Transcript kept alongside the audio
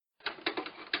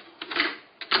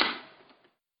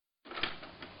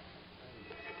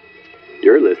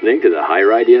You're listening to the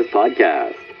Higher Ideas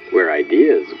Podcast, where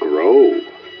ideas grow.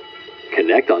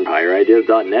 Connect on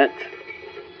higherideas.net.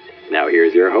 Now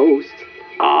here's your host,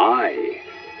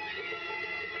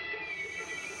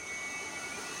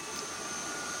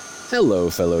 Hello,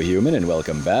 fellow human, and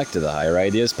welcome back to the Higher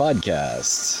Ideas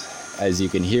Podcast. As you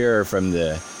can hear from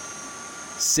the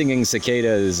singing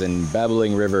cicadas and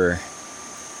babbling river,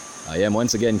 I am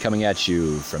once again coming at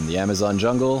you from the Amazon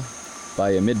jungle by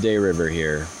a midday river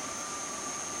here.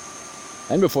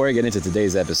 And before I get into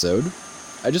today's episode,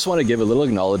 I just want to give a little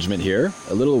acknowledgement here,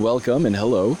 a little welcome and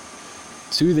hello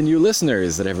to the new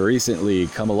listeners that have recently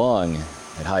come along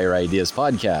at Higher Ideas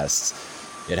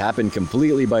Podcasts. It happened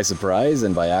completely by surprise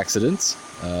and by accident.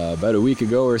 About a week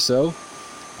ago or so,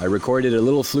 I recorded a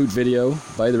little flute video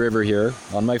by the river here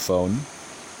on my phone,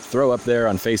 throw up there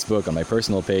on Facebook on my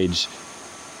personal page,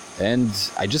 and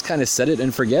I just kind of set it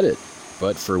and forget it.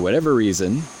 But for whatever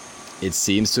reason, it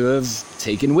seems to have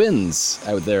taken wins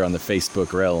out there on the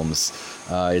Facebook realms.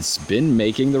 It's been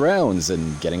making the rounds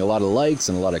and getting a lot of likes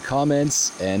and a lot of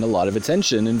comments and a lot of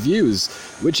attention and views,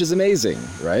 which is amazing,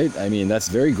 right? I mean, that's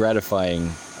very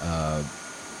gratifying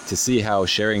to see how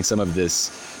sharing some of this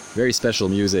very special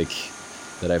music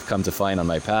that I've come to find on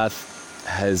my path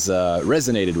has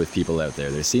resonated with people out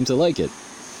there. They seem to like it.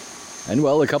 And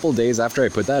well, a couple days after I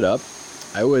put that up,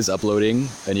 I was uploading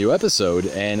a new episode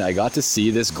and I got to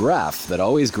see this graph that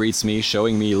always greets me,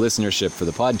 showing me listenership for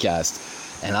the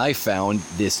podcast. And I found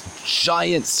this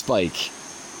giant spike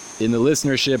in the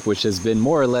listenership, which has been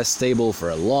more or less stable for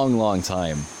a long, long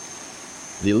time.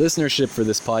 The listenership for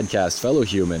this podcast, fellow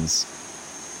humans,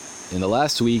 in the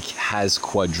last week has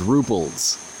quadrupled.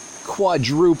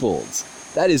 Quadrupled.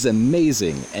 That is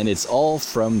amazing. And it's all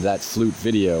from that flute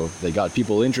video that got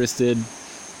people interested.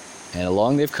 And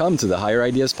along they've come to the Higher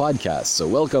Ideas Podcast. So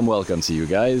welcome to you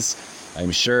guys.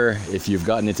 I'm sure if you've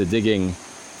gotten into digging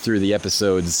through the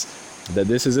episodes that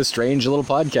this is a strange little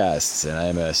podcast. And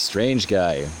I'm a strange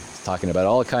guy talking about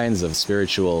all kinds of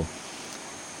spiritual,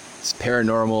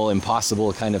 paranormal,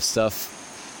 impossible kind of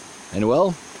stuff. And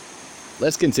well,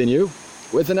 let's continue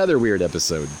with another weird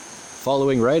episode,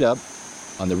 following right up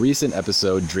on the recent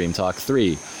episode DreamTalk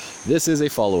 3. This is a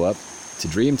follow-up to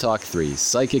DreamTalk 3,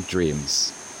 Psychic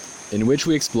Dreams, in which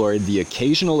we explored the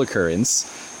occasional occurrence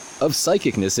of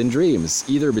psychicness in dreams,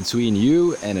 either between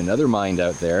you and another mind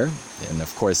out there, and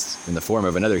of course in the form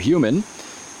of another human,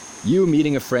 you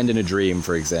meeting a friend in a dream,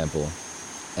 for example,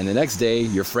 and the next day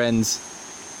your friends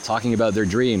talking about their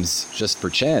dreams just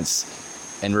perchance,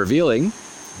 and revealing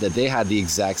that they had the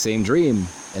exact same dream,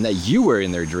 and that you were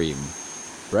in their dream,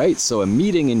 right? So a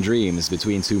meeting in dreams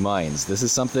between two minds. This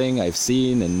is something I've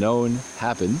seen and known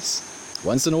happens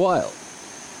once in a while.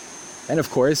 And of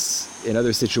course, in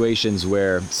other situations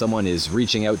where someone is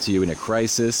reaching out to you in a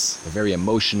crisis, a very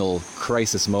emotional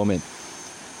crisis moment,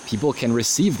 people can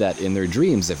receive that in their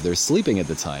dreams if they're sleeping at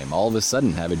the time. All of a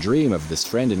sudden have a dream of this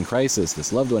friend in crisis,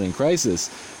 this loved one in crisis,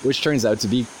 which turns out to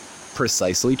be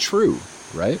precisely true,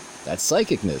 right? That's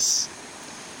psychicness.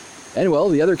 And well,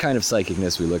 the other kind of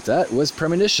psychicness we looked at was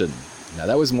premonition. Now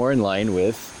that was more in line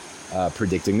with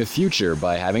predicting the future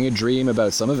by having a dream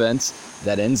about some event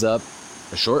that ends up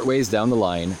a short ways down the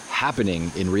line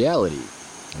happening in reality.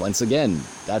 Once again,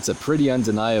 that's a pretty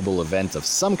undeniable event of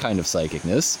some kind of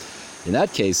psychicness. In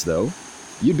that case, though,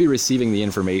 you'd be receiving the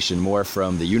information more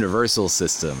from the universal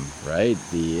system, right?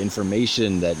 The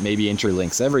information that maybe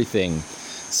interlinks everything.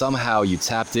 Somehow you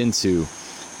tapped into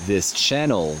this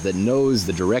channel that knows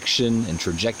the direction and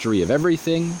trajectory of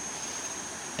everything,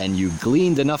 and you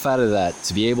gleaned enough out of that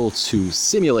to be able to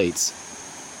simulate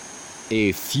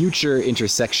a future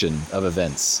intersection of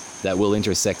events that will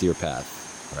intersect your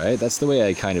path, right? That's the way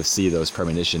I kind of see those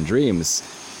premonition dreams.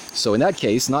 So in that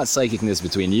case, not psychicness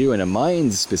between you and a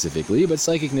mind specifically, but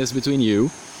psychicness between you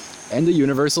and the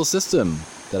universal system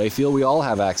that I feel we all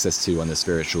have access to on the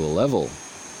spiritual level.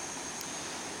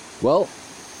 Well,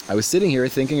 I was sitting here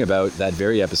thinking about that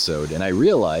very episode, and I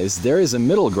realized there is a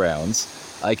middle ground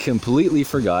I completely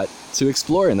forgot to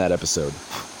explore in that episode.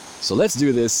 So let's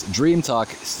do this, DreamTalk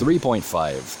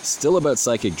 3.5, still about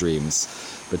psychic dreams,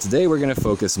 but today we're going to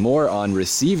focus more on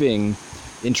receiving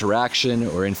interaction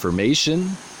or information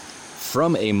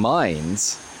from a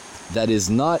mind that is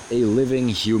not a living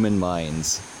human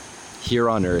mind here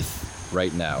on Earth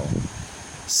right now.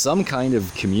 Some kind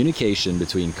of communication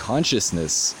between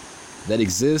consciousness that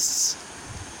exists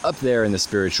up there in the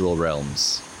spiritual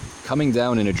realms, coming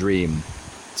down in a dream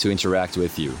to interact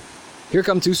with you. Here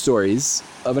come two stories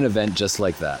of an event just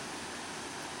like that.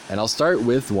 And I'll start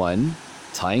with one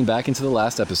tying back into the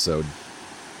last episode,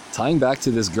 tying back to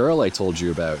this girl I told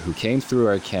you about who came through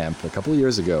our camp a couple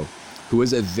years ago who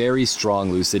was a very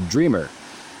strong lucid dreamer.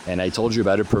 And I told you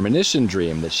about a premonition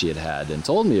dream that she had and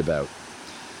told me about.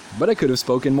 But I could have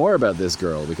spoken more about this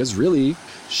girl, because really,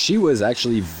 she was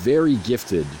actually very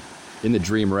gifted in the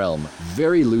dream realm,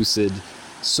 very lucid,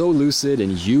 so lucid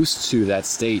and used to that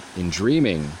state in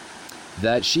dreaming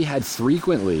that she had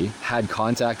frequently had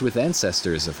contact with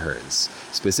ancestors of hers.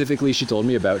 Specifically, she told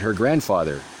me about her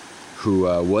grandfather, who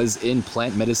was in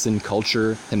plant medicine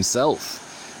culture himself.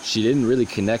 She didn't really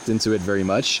connect into it very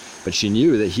much, but she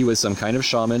knew that he was some kind of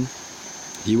shaman.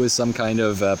 He was some kind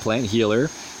of plant healer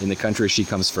in the country she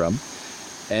comes from.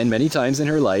 And many times in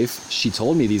her life, she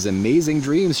told me these amazing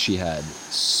dreams she had.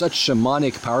 Such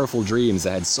shamanic, powerful dreams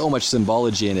that had so much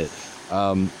symbology in it.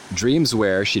 Dreams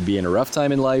where she'd be in a rough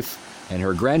time in life, and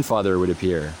her grandfather would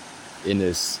appear in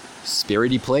this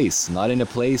spirity place, not in a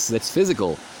place that's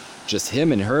physical. Just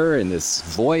him and her in this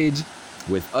void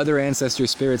with other ancestor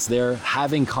spirits there,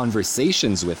 having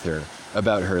conversations with her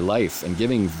about her life and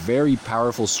giving very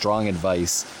powerful, strong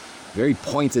advice, very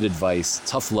pointed advice,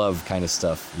 tough love kind of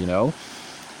stuff, you know?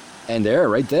 And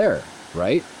right there,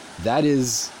 right? That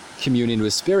is communion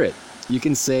with spirit. You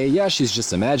can say, yeah, she's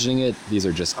just imagining it. These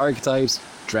are just archetypes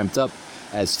dreamt up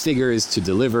as figures to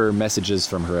deliver messages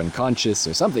from her unconscious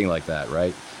or something like that,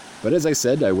 right? But as I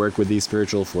said, I work with these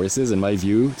spiritual forces, and my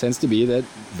view tends to be that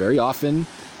very often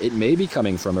it may be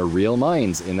coming from a real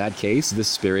mind. In that case, the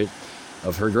spirit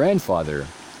of her grandfather,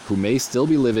 who may still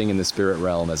be living in the spirit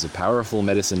realm as a powerful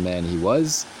medicine man he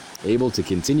was, able to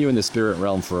continue in the spirit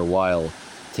realm for a while,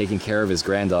 taking care of his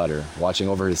granddaughter, watching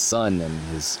over his son and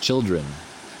his children,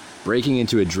 breaking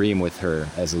into a dream with her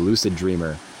as a lucid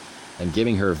dreamer, and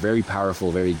giving her very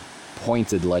powerful, very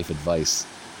pointed life advice.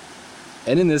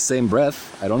 And in this same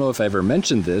breath, I don't know if I ever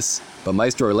mentioned this, but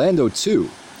Maestro Orlando too,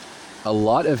 a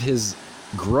lot of his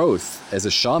growth as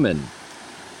a shaman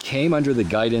came under the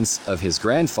guidance of his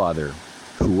grandfather,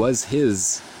 who was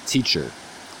his teacher.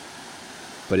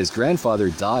 But his grandfather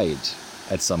died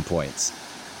at some point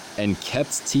and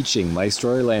kept teaching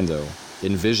Maestro Orlando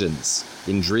in visions,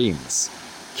 in dreams,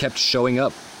 kept showing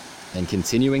up and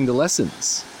continuing the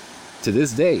lessons. To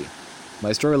this day,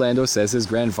 Maestro Orlando says his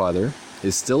grandfather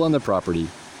is still on the property,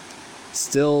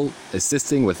 still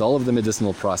assisting with all of the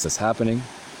medicinal process happening.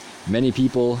 Many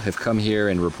people have come here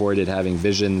and reported having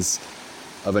visions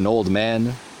of an old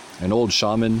man, an old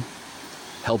shaman,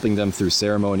 helping them through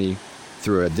ceremony,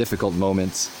 through a difficult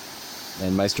moment.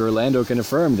 And Maestro Orlando can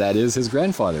affirm that is his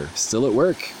grandfather, still at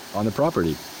work on the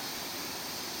property.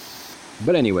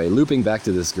 But anyway, looping back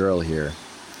to this girl here,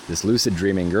 this lucid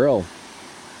dreaming girl,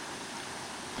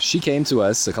 she came to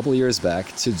us a couple years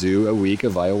back to do a week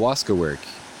of ayahuasca work.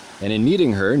 And in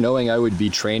meeting her, knowing I would be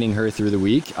training her through the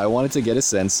week, I wanted to get a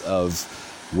sense of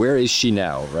where is she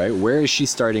now, right? Where is she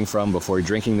starting from before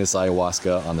drinking this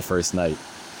ayahuasca on the first night?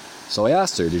 So I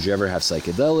asked her, did you ever have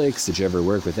psychedelics? Did you ever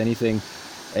work with anything?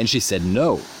 And she said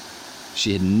no.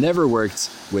 She had never worked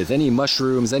with any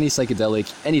mushrooms, any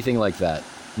psychedelic, anything like that.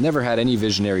 Never had any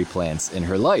visionary plants in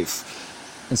her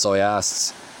life. And so I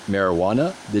asked,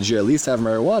 marijuana? Did you at least have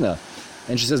marijuana?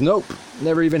 And she says, nope,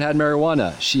 never even had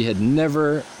marijuana. She had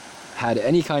never had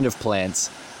any kind of plant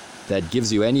that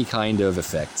gives you any kind of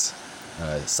effect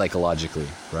psychologically,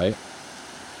 right?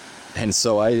 And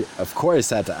so I, of course,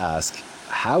 had to ask,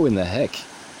 how in the heck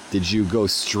did you go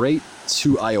straight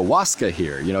to ayahuasca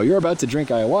here? You know, you're about to drink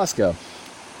ayahuasca.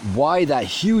 Why that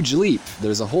huge leap?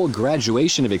 There's a whole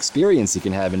graduation of experience you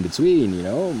can have in between, you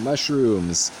know,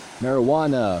 mushrooms,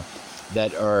 marijuana,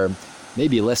 that are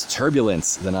maybe less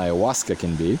turbulent than ayahuasca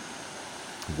can be.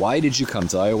 Why did you come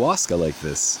to ayahuasca like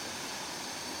this?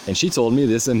 And she told me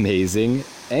this amazing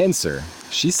answer.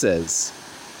 She says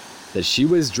that she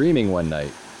was dreaming one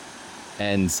night,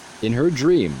 and in her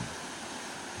dream,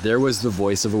 there was the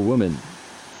voice of a woman.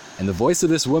 And the voice of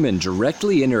this woman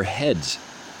directly in her head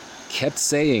kept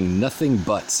saying nothing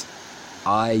but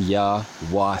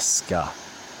ayahuasca.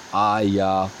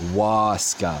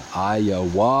 Ayahuasca,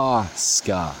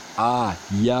 ayahuasca,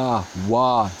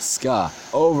 ayahuasca,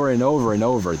 over and over and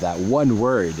over, that one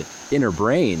word in her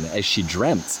brain as she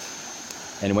dreamt.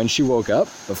 And when she woke up,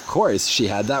 of course, she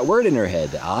had that word in her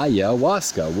head,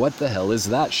 ayahuasca. What the hell is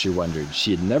that, she wondered.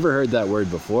 She had never heard that word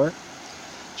before.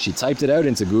 She typed it out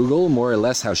into Google, more or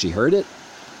less how she heard it,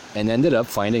 and ended up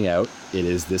finding out it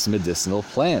is this medicinal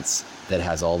plant that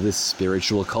has all this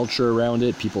spiritual culture around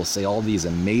it. People say all these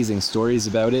amazing stories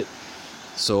about it.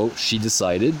 So she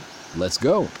decided, let's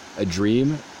go. A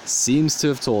dream seems to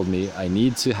have told me I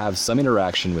need to have some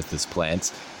interaction with this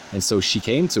plant. And so she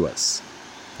came to us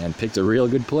and picked a real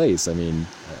good place. I mean,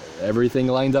 everything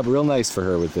lined up real nice for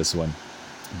her with this one.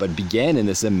 But began in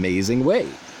this amazing way.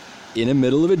 In the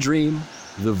middle of a dream,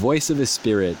 the voice of a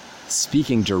spirit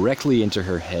speaking directly into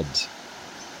her head,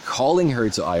 calling her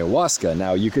to ayahuasca.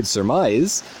 Now, you could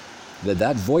surmise that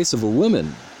that voice of a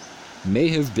woman may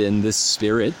have been the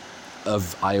spirit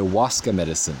of ayahuasca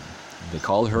medicine. They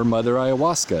call her Mother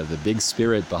Ayahuasca, the big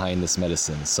spirit behind this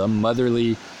medicine, some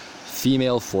motherly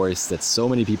female force that so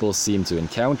many people seem to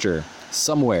encounter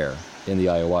somewhere in the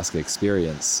ayahuasca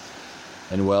experience.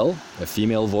 And well, a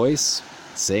female voice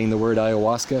saying the word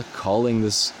ayahuasca, calling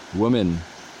this woman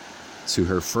to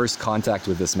her first contact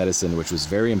with this medicine, which was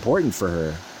very important for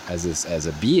her as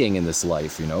a being in this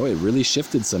life. You know, it really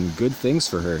shifted some good things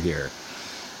for her here.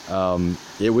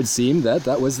 It would seem that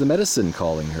that was the medicine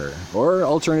calling her. Or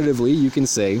alternatively, you can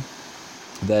say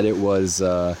that it was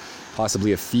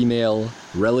possibly a female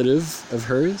relative of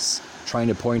hers trying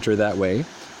to point her that way.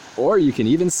 Or you can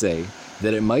even say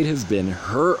that it might have been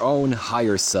her own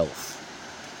higher self.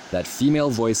 That female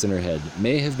voice in her head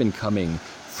may have been coming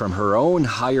from her own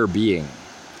higher being,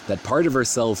 that part of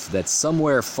herself that's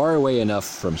somewhere far away enough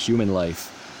from human life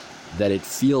that it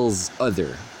feels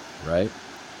other, right?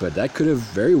 But that could have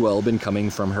very well been coming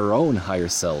from her own higher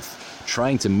self,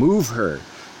 trying to move her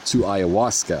to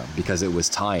ayahuasca because it was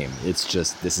time. It's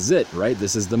just, this is it, right?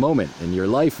 This is the moment in your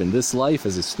life, in this life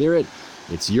as a spirit,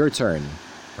 it's your turn,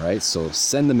 right? So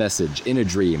send the message in a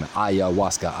dream,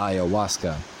 ayahuasca,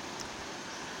 ayahuasca.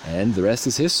 And the rest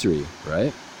is history,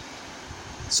 right?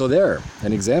 So there,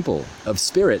 an example of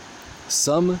spirit,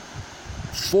 some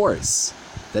force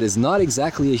that is not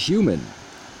exactly a human,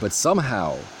 but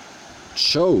somehow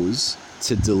chose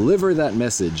to deliver that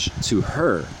message to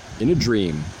her in a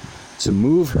dream to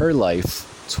move her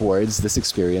life towards this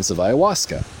experience of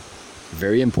ayahuasca.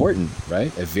 Very important,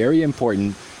 right? A very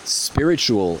important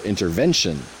spiritual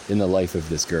intervention in the life of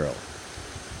this girl.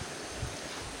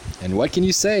 And what can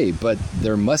you say? But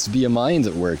there must be a mind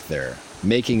at work there,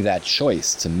 making that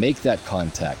choice, to make that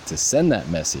contact, to send that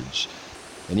message.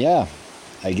 And yeah,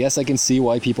 I guess I can see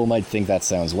why people might think that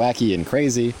sounds wacky and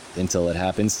crazy until it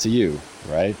happens to you,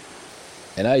 right?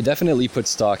 And I definitely put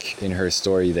stock in her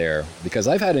story there, because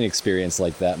I've had an experience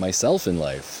like that myself in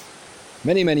life.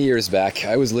 Many, many years back,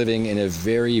 I was living in a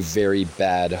very, very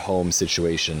bad home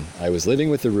situation. I was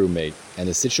living with a roommate, and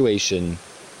the situation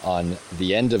on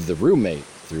the end of the roommate,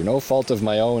 through no fault of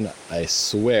my own, I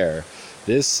swear,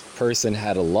 this person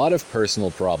had a lot of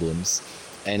personal problems.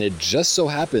 And it just so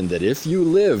happened that if you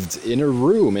lived in a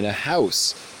room, in a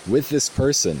house with this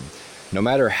person, no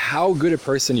matter how good a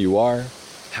person you are,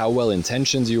 how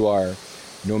well-intentioned you are,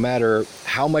 no matter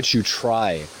how much you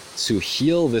try to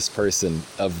heal this person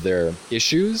of their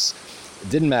issues, it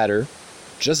didn't matter.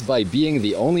 Just by being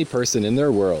the only person in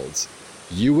their world,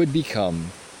 you would become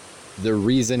the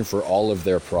reason for all of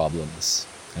their problems.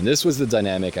 And this was the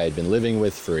dynamic I had been living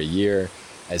with for a year.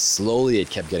 As slowly it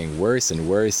kept getting worse and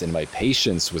worse, and my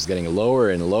patience was getting lower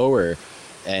and lower.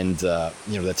 And, the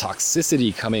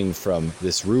toxicity coming from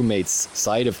this roommate's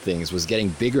side of things was getting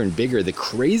bigger and bigger. The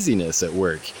craziness at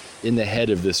work in the head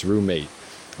of this roommate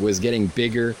was getting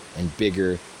bigger and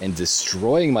bigger and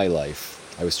destroying my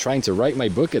life. I was trying to write my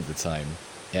book at the time,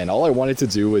 and all I wanted to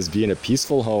do was be in a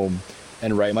peaceful home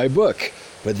and write my book.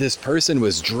 But this person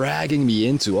was dragging me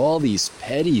into all these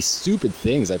petty, stupid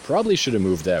things. I probably should have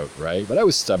moved out, right? But I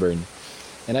was stubborn.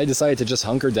 And I decided to just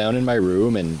hunker down in my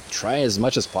room and try as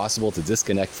much as possible to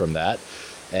disconnect from that.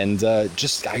 And I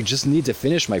just need to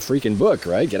finish my freaking book,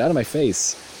 right? Get out of my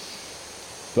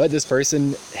face. But this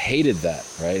person hated that,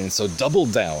 right? And so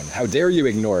doubled down. How dare you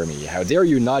ignore me? How dare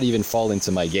you not even fall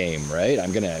into my game, right?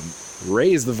 I'm going to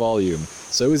raise the volume.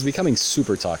 So it was becoming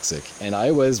super toxic. And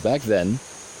I was, back then,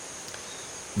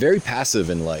 very passive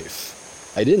in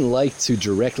life. I didn't like to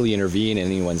directly intervene in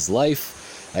anyone's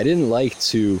life. I didn't like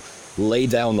to lay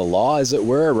down the law, as it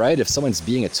were, right? If someone's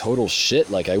being a total shit,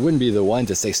 like, I wouldn't be the one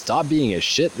to say, stop being a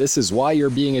shit. This is why you're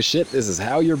being a shit. This is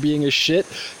how you're being a shit.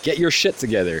 Get your shit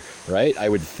together, right? I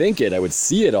would think it, I would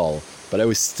see it all, but I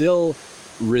was still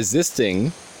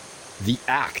resisting the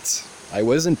act. I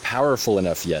wasn't powerful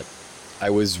enough yet. I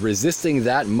was resisting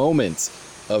that moment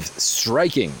of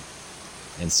striking.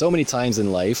 And so many times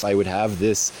in life, I would have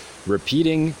this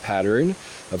repeating pattern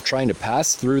of trying to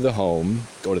pass through the home,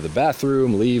 go to the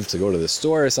bathroom, leave to go to the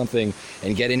store or something,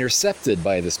 and get intercepted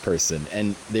by this person.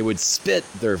 And they would spit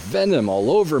their venom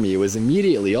all over me. It was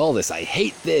immediately all this, I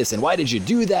hate this, and why did you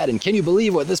do that? And can you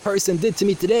believe what this person did to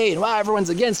me today? And why everyone's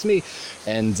against me?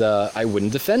 And I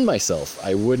wouldn't defend myself.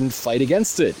 I wouldn't fight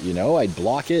against it, I'd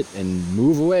block it and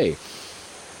move away.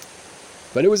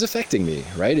 But it was affecting me,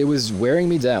 right? It was wearing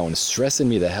me down, stressing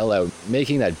me the hell out,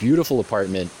 making that beautiful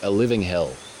apartment a living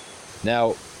hell.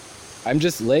 Now, I'm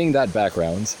just laying that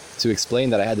background to explain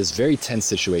that I had this very tense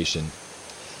situation.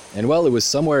 And well, it was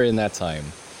somewhere in that time.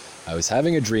 I was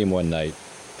having a dream one night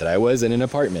that I was in an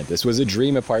apartment. This was a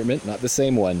dream apartment, not the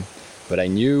same one, but I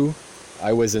knew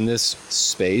I was in this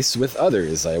space with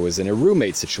others. I was in a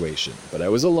roommate situation, but I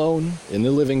was alone in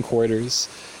the living quarters,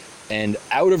 and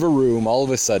out of a room, all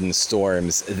of a sudden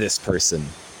storms this person,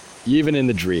 even in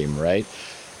the dream, right?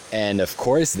 And of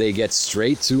course, they get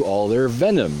straight to all their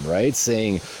venom, right?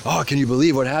 Saying, oh, can you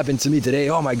believe what happened to me today?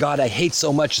 Oh my God, I hate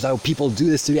so much how people do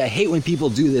this to me. I hate when people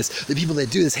do this. The people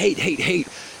that do this, hate, hate, hate.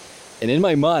 And in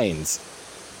my mind,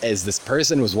 as this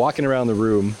person was walking around the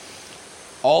room,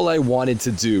 all I wanted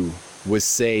to do was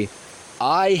say,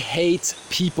 I hate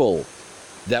people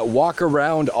that walk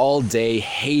around all day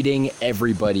hating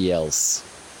everybody else.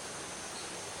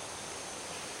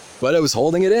 But I was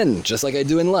holding it in, just like I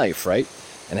do in life, right?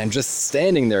 And I'm just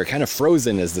standing there kind of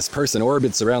frozen as this person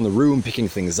orbits around the room, picking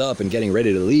things up and getting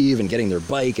ready to leave and getting their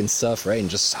bike and stuff, right? And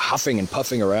just huffing and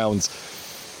puffing around.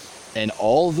 And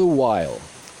all the while,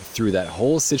 through that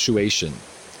whole situation,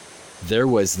 there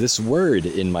was this word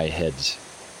in my head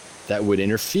that would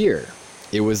interfere.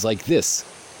 It was like this,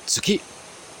 Tsuki.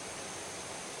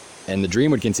 And the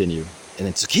dream would continue. And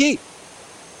then Tsuki.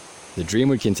 The dream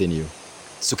would continue.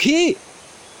 Tsuki.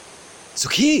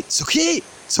 Tsuki. Tsuki.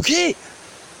 Tsuki.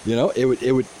 You know,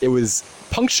 it was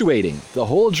punctuating the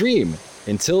whole dream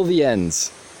until the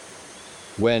end,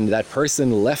 when that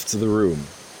person left the room.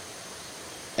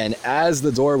 And as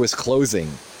the door was closing,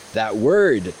 that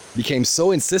word became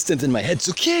so insistent in my head,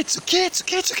 Tsuki, Tsuki,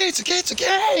 Tsuki, Tsuki, Tsuki,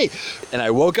 Tsuki. And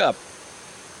I woke up.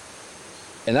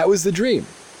 And that was the dream.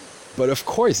 But of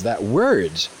course, that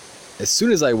word, as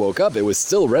soon as I woke up, it was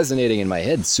still resonating in my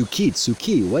head. Tsuki,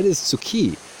 Tsuki. What is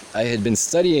Tsuki? I had been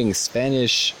studying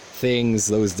Spanish things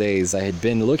those days. I had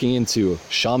been looking into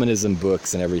shamanism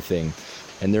books and everything.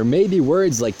 And there may be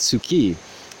words like Tsuki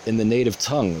in the native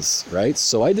tongues, right?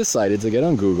 So I decided to get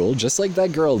on Google, just like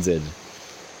that girl did.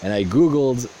 And I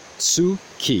Googled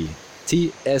Tsuki,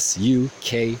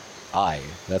 T-S-U-K-I.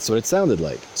 That's what it sounded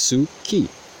like, Tsuki.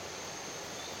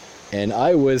 And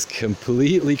I was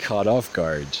completely caught off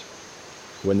guard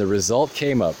when the result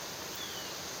came up.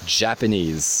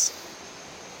 Japanese.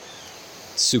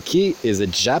 Tsuki is a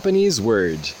Japanese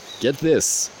word, get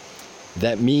this,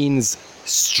 that means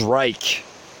strike.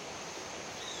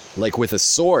 Like with a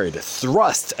sword,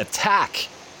 thrust, attack,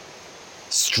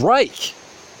 strike.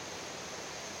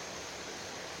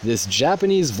 This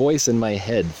Japanese voice in my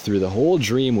head through the whole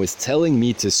dream was telling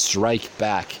me to strike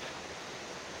back.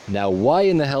 Now, why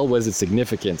in the hell was it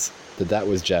significant that that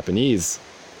was Japanese?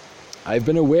 I've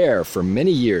been aware for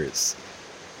many years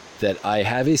that I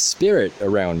have a spirit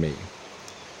around me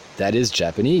that is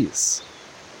Japanese.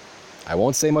 I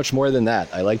won't say much more than that.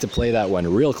 I like to play that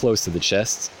one real close to the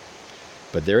chest.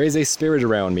 But there is a spirit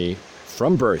around me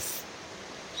from birth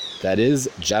that is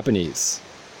Japanese.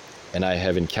 And I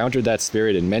have encountered that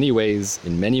spirit in many ways,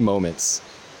 in many moments.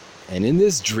 And in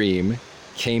this dream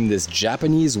came this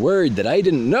Japanese word that I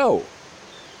didn't know.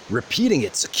 Repeating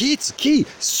it, Tsuki, Tsuki,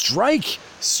 strike,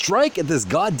 strike at this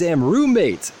goddamn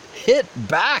roommate. Hit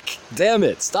back, damn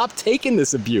it. Stop taking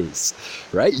this abuse,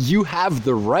 right? You have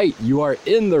the right. You are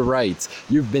in the right.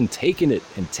 You've been taking it,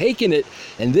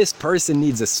 and this person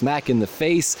needs a smack in the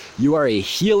face. You are a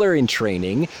healer in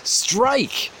training.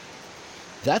 Strike.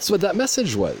 That's what that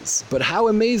message was. But how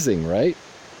amazing, right?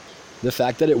 The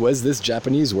fact that it was this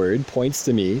Japanese word points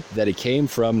to me that it came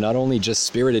from not only just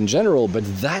spirit in general, but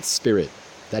that spirit,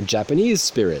 that Japanese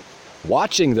spirit,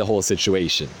 watching the whole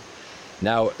situation.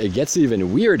 Now, it gets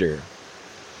even weirder,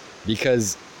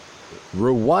 because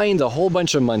rewind a whole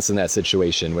bunch of months in that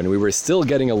situation when we were still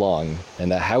getting along and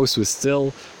the house was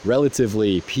still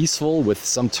relatively peaceful with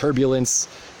some turbulence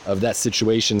of that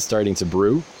situation starting to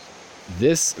brew.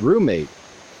 This roommate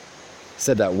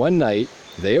said that one night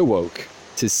they awoke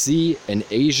to see an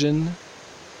Asian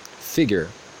figure.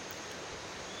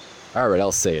 All right,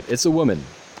 I'll say it. It's a woman,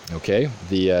 okay?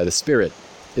 The spirit.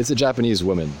 It's a Japanese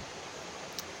woman.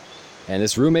 And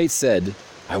this roommate said,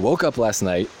 I woke up last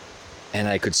night and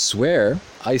I could swear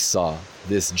I saw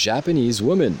this Japanese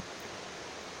woman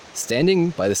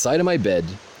standing by the side of my bed,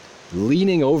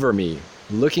 leaning over me,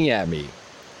 looking at me,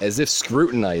 as if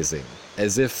scrutinizing,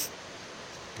 as if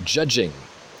judging,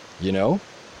 you know?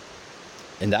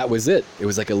 And that was it. It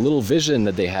was like a little vision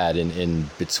that they had in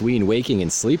between waking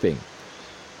and sleeping.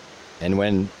 And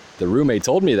when the roommate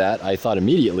told me that, I thought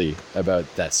immediately about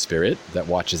that spirit that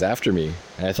watches after me.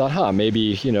 And I thought,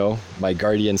 maybe, my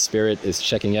guardian spirit is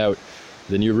checking out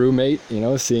the new roommate,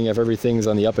 seeing if everything's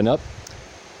on the up and up.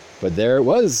 But there it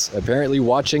was, apparently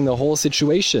watching the whole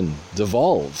situation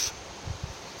devolve.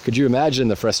 Could you imagine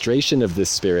the frustration of this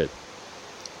spirit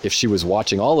if she was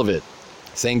watching all of it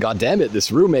saying, God damn it,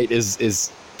 this roommate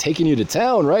is taking you to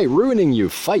town, right? Ruining you.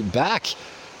 Fight back.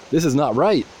 This is not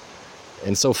right.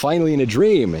 And so finally in a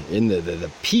dream, in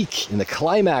the peak, in the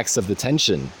climax of the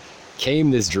tension,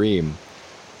 came this dream.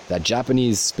 That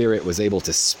Japanese spirit was able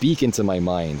to speak into my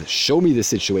mind. Show me the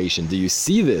situation. Do you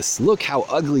see this? Look how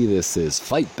ugly this is.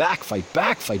 Fight back, fight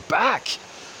back, fight back.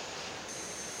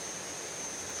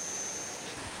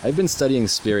 I've been studying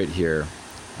spirit here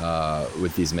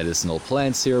with these medicinal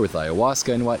plants here, with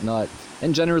ayahuasca and whatnot,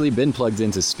 and generally been plugged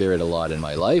into spirit a lot in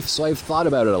my life, so I've thought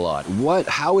about it a lot.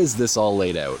 How is this all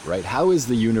laid out, right? How is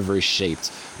the universe shaped?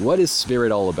 What is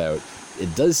spirit all about?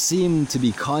 It does seem to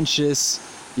be conscious,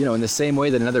 in the same way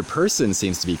that another person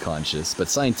seems to be conscious, but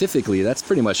scientifically that's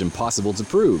pretty much impossible to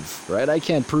prove, right? I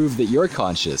can't prove that you're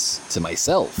conscious to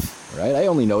myself, right? I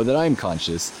only know that I'm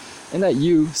conscious and that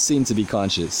you seem to be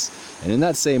conscious. And in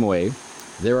that same way,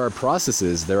 there are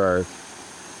processes, there are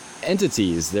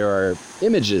entities, there are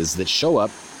images that show up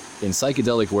in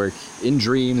psychedelic work, in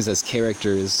dreams as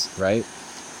characters, right?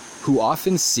 Who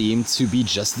often seem to be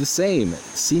just the same,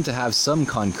 seem to have some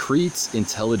concrete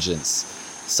intelligence,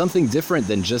 something different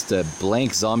than just a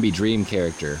blank zombie dream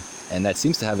character, and that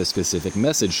seems to have a specific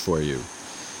message for you.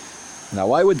 Now,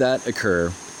 why would that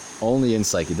occur only in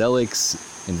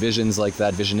psychedelics, in visions like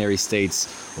that, visionary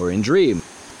states, or in dream?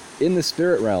 In the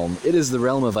spirit realm, it is the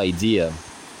realm of idea.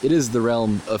 It is the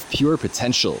realm of pure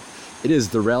potential. It is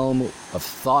the realm of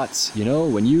thoughts.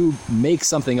 When you make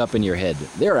something up in your head,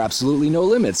 there are absolutely no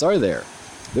limits, are there?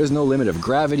 There's no limit of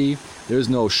gravity. There's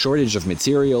no shortage of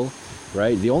material,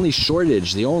 right? The only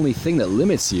shortage, the only thing that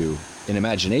limits you in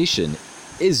imagination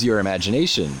is your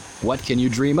imagination. What can you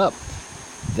dream up?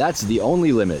 That's the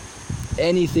only limit.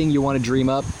 Anything you want to dream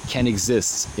up can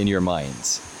exist in your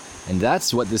mind. And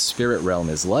that's what this spirit realm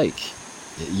is like.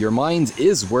 Your mind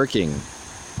is working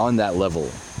on that level.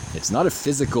 It's not a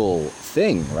physical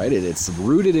thing, right? It's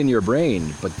rooted in your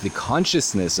brain, but the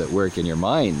consciousness at work in your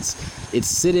mind, it's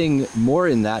sitting more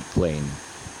in that plane.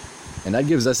 And that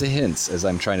gives us a hint, as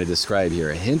I'm trying to describe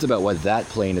here, a hint about what that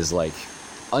plane is like.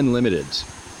 Unlimited.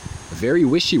 Very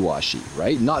wishy-washy,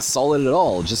 right? Not solid at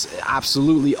all, just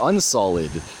absolutely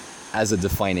unsolid as a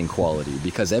defining quality,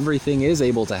 because everything is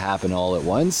able to happen all at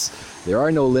once. There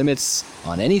are no limits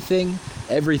on anything.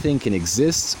 Everything can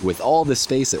exist with all the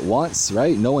space it wants,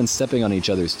 right? No one's stepping on each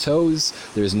other's toes.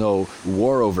 There's no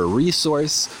war over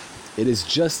resource. It is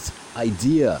just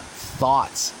idea,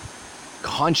 thought,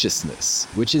 consciousness,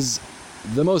 which is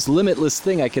the most limitless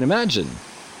thing I can imagine.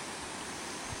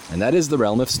 And that is the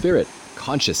realm of spirit,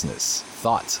 consciousness,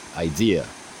 thought, idea.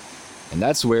 And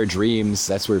that's where dreams,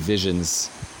 that's where visions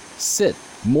sit,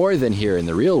 more than here in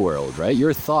the real world, right?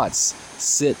 Your thoughts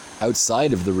sit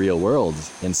outside of the real world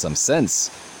in some sense.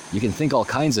 You can think all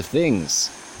kinds of things,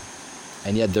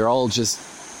 and yet they're all just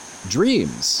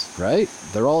dreams, right?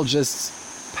 They're all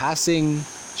just passing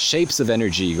shapes of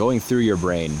energy going through your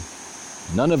brain.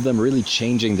 None of them really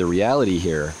changing the reality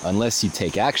here unless you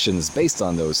take actions based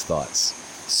on those thoughts.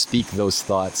 Speak those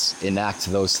thoughts, enact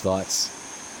those thoughts.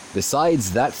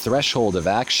 Besides that threshold of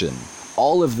action,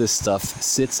 all of this stuff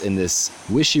sits in this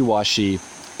wishy-washy,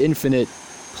 infinite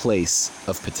place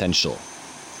of potential.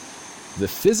 The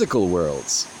physical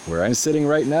worlds, where I'm sitting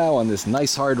right now on this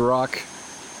nice hard rock,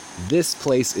 this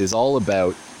place is all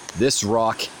about this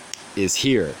rock is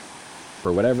here.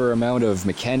 For whatever amount of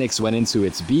mechanics went into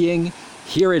its being,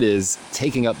 here it is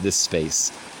taking up this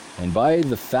space. And by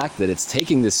the fact that it's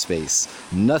taking this space,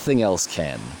 nothing else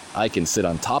can. I can sit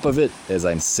on top of it as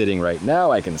I'm sitting right now.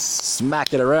 I can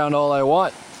smack it around all I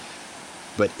want.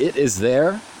 But it is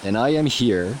there, and I am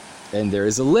here, and there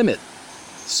is a limit.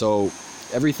 So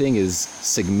everything is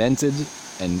segmented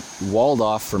and walled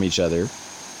off from each other.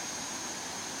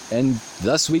 And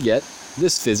thus we get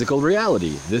this physical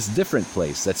reality, this different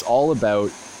place that's all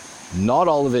about, not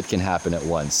all of it can happen at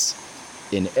once.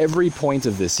 In every point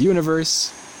of this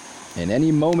universe, in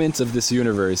any moment of this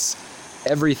universe,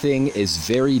 everything is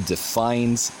very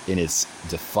defined in its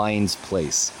defined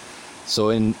place.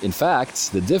 So in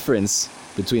fact, the difference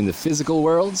between the physical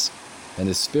worlds and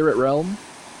the spirit realm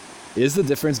is the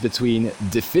difference between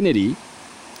definity,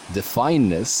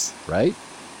 definedness, right?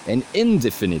 And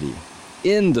indefinity,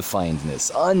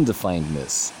 indefinedness,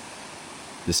 undefinedness.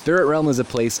 The spirit realm is a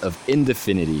place of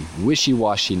indefinity,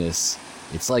 wishy-washiness.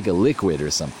 It's like a liquid or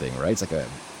something, right? It's like a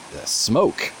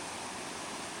smoke.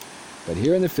 But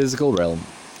here in the physical realm,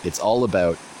 it's all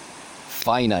about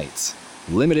finite,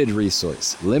 limited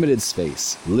resource, limited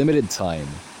space, limited time,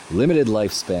 limited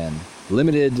lifespan,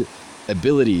 limited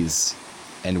abilities,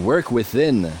 and work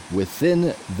within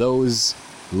those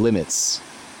limits.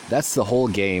 That's the whole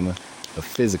game of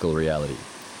physical reality.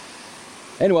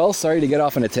 And well, sorry to get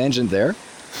off on a tangent there,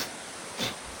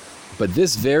 but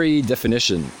this very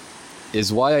definition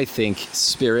is why I think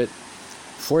spirit,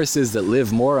 forces that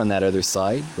live more on that other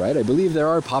side, right? I believe there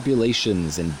are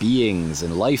populations and beings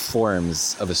and life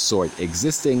forms of a sort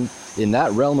existing in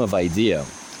that realm of idea.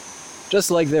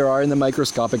 Just like there are in the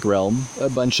microscopic realm, a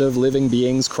bunch of living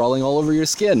beings crawling all over your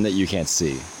skin that you can't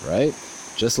see, right?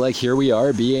 Just like here we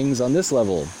are, beings on this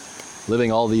level,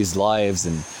 living all these lives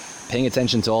and paying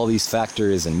attention to all these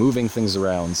factors and moving things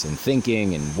around and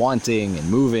thinking and wanting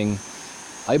and moving.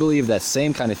 I believe that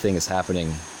same kind of thing is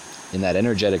happening in that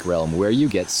energetic realm where you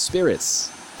get spirits,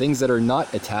 things that are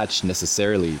not attached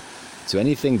necessarily to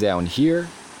anything down here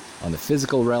on the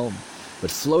physical realm,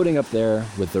 but floating up there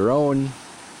with their own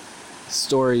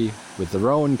story, with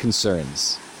their own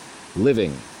concerns,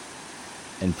 living.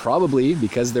 And probably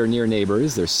because they're near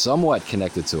neighbors, they're somewhat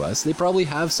connected to us, they probably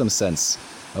have some sense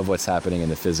of what's happening in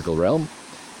the physical realm.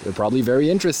 They're probably very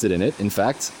interested in it. In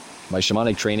fact, my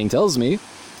shamanic training tells me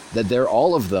that they're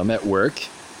all of them at work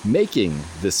making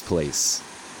this place.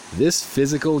 This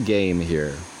physical game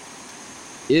here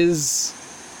is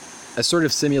a sort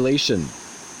of simulation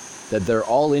that they're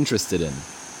all interested in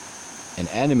and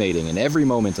animating in every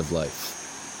moment of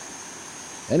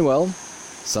life. And well,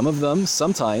 some of them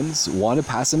sometimes want to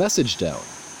pass a message down,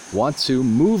 want to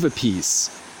move a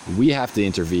piece. We have to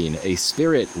intervene, a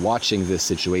spirit watching this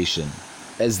situation.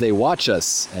 As they watch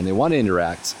us and they want to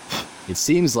interact, it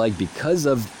seems like because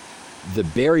of the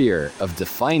barrier of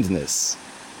definedness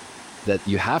that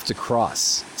you have to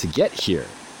cross to get here,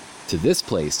 to this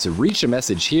place, to reach a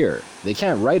message here. They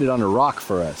can't write it on a rock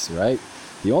for us, right?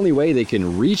 The only way they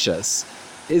can reach us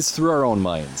is through our own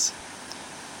minds.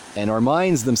 And our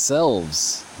minds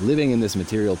themselves, living in this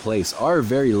material place, are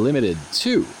very limited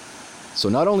too. So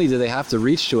not only do they have to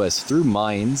reach to us through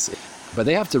minds, but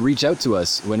they have to reach out to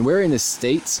us when we're in a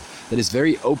state that is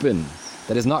very open,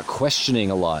 that is not questioning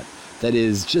a lot, that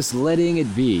is just letting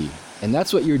it be. And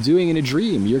that's what you're doing in a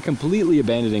dream. You're completely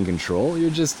abandoning control. You're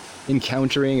just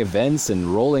encountering events and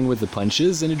rolling with the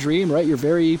punches in a dream, right? You're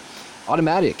very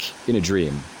automatic in a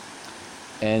dream.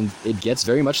 And it gets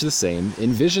very much the same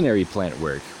in visionary plant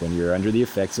work, when you're under the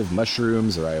effects of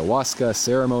mushrooms or ayahuasca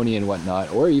ceremony and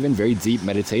whatnot, or even very deep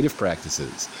meditative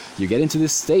practices. You get into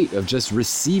this state of just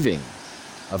receiving,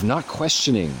 of not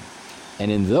questioning.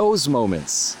 And in those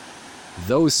moments,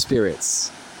 those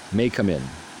spirits may come in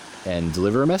and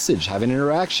deliver a message, have an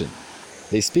interaction.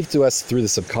 They speak to us through the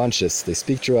subconscious. They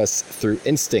speak to us through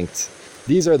instinct.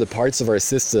 These are the parts of our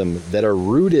system that are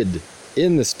rooted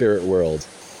in the spirit world.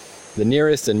 The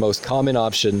nearest and most common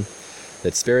option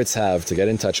that spirits have to get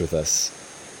in touch with us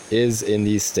is in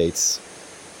these states.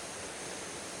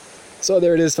 So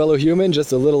there it is, fellow human,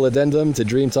 just a little addendum to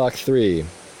DreamTalk 3.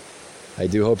 I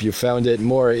do hope you found it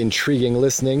more intriguing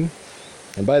listening.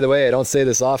 And by the way, I don't say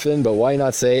this often, but why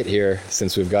not say it here,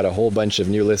 since we've got a whole bunch of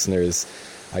new listeners.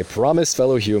 I promise,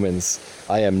 fellow humans,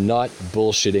 I am not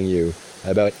bullshitting you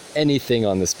about anything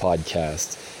on this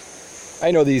podcast. I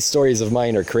know these stories of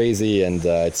mine are crazy, and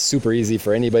it's super easy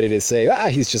for anybody to say,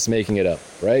 he's just making it up,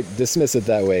 right? Dismiss it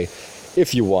that way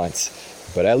if you want.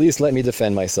 But at least let me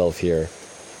defend myself here.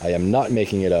 I am not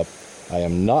making it up. I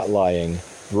am not lying.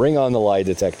 Bring on the lie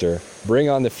detector. Bring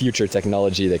on the future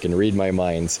technology that can read my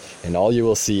mind, and all you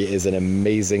will see is an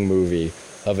amazing movie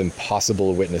of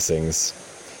impossible witnessings.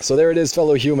 So there it is,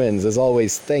 fellow humans. As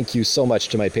always, thank you so much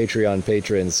to my Patreon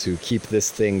patrons who keep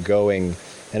this thing going.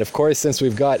 And of course, since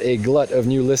we've got a glut of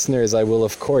new listeners, I will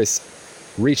of course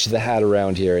reach the hat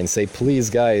around here and say, please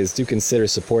guys, do consider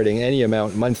supporting any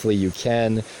amount monthly you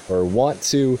can or want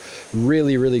to.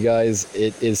 Really, really guys,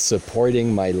 it is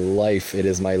supporting my life. It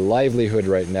is my livelihood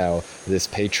right now, this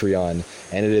Patreon,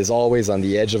 and it is always on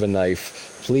the edge of a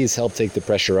knife. Please help take the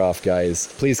pressure off, guys.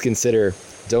 Please consider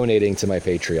donating to my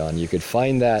Patreon. You could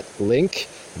find that link,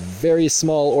 very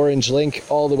small orange link,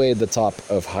 all the way at the top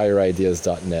of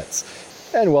higherideas.net.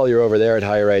 And while you're over there at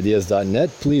higherideas.net,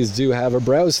 please do have a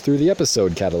browse through the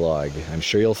episode catalog. I'm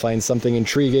sure you'll find something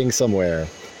intriguing somewhere.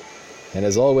 And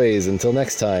as always, until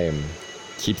next time,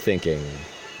 keep thinking.